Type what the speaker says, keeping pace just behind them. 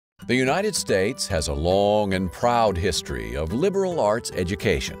The United States has a long and proud history of liberal arts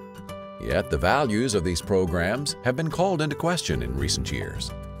education. Yet the values of these programs have been called into question in recent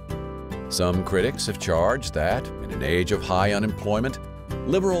years. Some critics have charged that, in an age of high unemployment,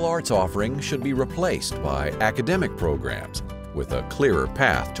 liberal arts offerings should be replaced by academic programs with a clearer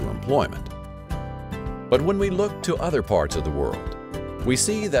path to employment. But when we look to other parts of the world, we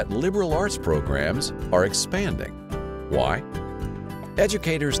see that liberal arts programs are expanding. Why?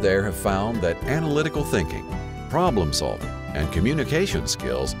 Educators there have found that analytical thinking, problem solving, and communication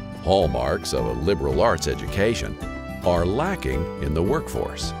skills, hallmarks of a liberal arts education, are lacking in the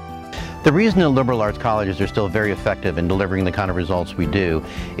workforce. The reason that liberal arts colleges are still very effective in delivering the kind of results we do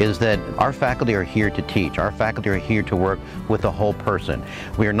is that our faculty are here to teach. Our faculty are here to work with the whole person.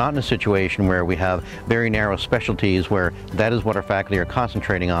 We are not in a situation where we have very narrow specialties where that is what our faculty are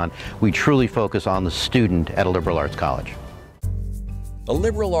concentrating on. We truly focus on the student at a liberal arts college. A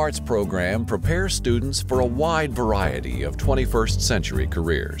liberal arts program prepares students for a wide variety of 21st century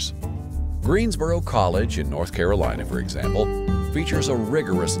careers. Greensboro College in North Carolina, for example, features a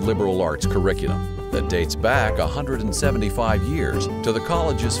rigorous liberal arts curriculum that dates back 175 years to the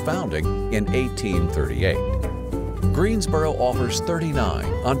college's founding in 1838. Greensboro offers 39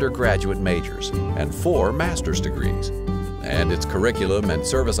 undergraduate majors and 4 master's degrees, and its curriculum and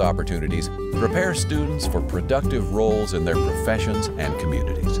service opportunities prepare students for productive roles in their professions and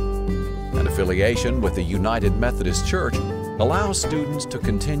communities. An affiliation with the United Methodist Church allows students to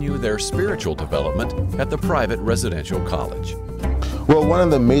continue their spiritual development at the private residential college. Well, one of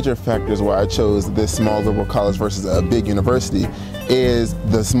the major factors why I chose this small liberal college versus a big university is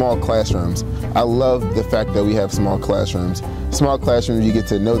the small classrooms. I love the fact that we have small classrooms. Small classrooms, you get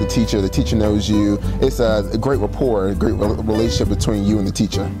to know the teacher knows you. It's a great rapport, a great relationship between you and the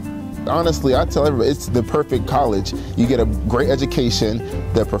teacher. Honestly, I tell everybody it's the perfect college. You get a great education.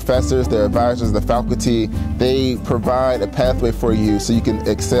 The professors, the advisors, the faculty, they provide a pathway for you so you can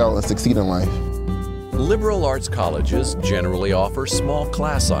excel and succeed in life. Liberal arts colleges generally offer small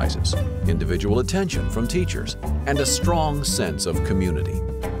class sizes, individual attention from teachers, and a strong sense of community.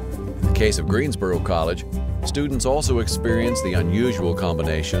 In the case of Greensboro College, students also experience the unusual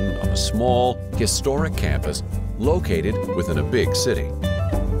combination of a small, historic campus located within a big city.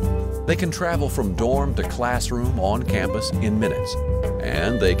 They can travel from dorm to classroom on campus in minutes,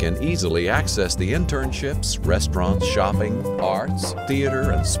 and they can easily access the internships, restaurants, shopping, arts,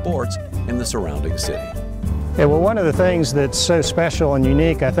 theater, and sports in the surrounding city. Yeah, well, one of the things that's so special and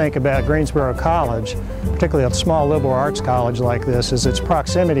unique, I think, about Greensboro College, particularly a small liberal arts college like this, is its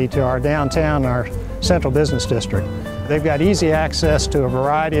proximity to our downtown, our central business district. They've got easy access to a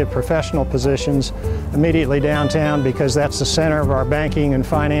variety of professional positions immediately downtown because that's the center of our banking and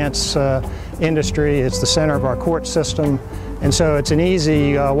finance industry. It's the center of our court system. And so it's an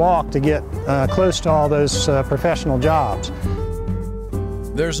easy walk to get close to all those professional jobs.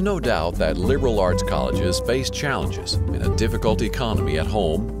 There's no doubt that liberal arts colleges face challenges in a difficult economy at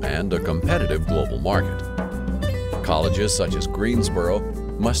home and a competitive global market. Colleges such as Greensboro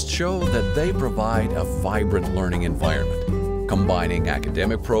must show that they provide a vibrant learning environment, combining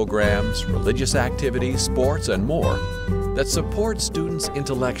academic programs, religious activities, sports, and more that support students'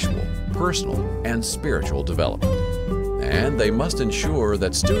 intellectual, personal, and spiritual development. And they must ensure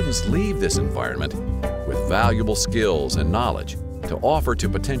that students leave this environment with valuable skills and knowledge to offer to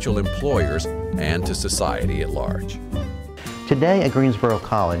potential employers and to society at large. Today at Greensboro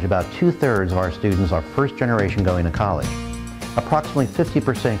College, about 2/3 of our students are first generation going to college. Approximately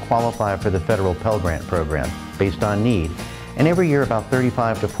 50% qualify for the federal Pell Grant program based on need, and every year about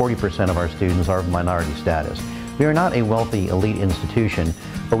 35 to 40% of our students are of minority status. We are not a wealthy elite institution,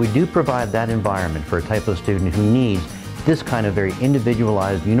 but we do provide that environment for a type of student who needs this kind of very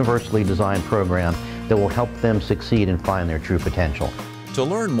individualized, universally designed program that will help them succeed and find their true potential. To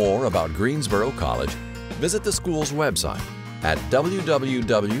learn more about Greensboro College, visit the school's website at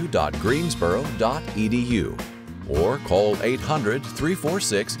www.greensboro.edu or call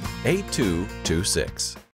 800-346-8226.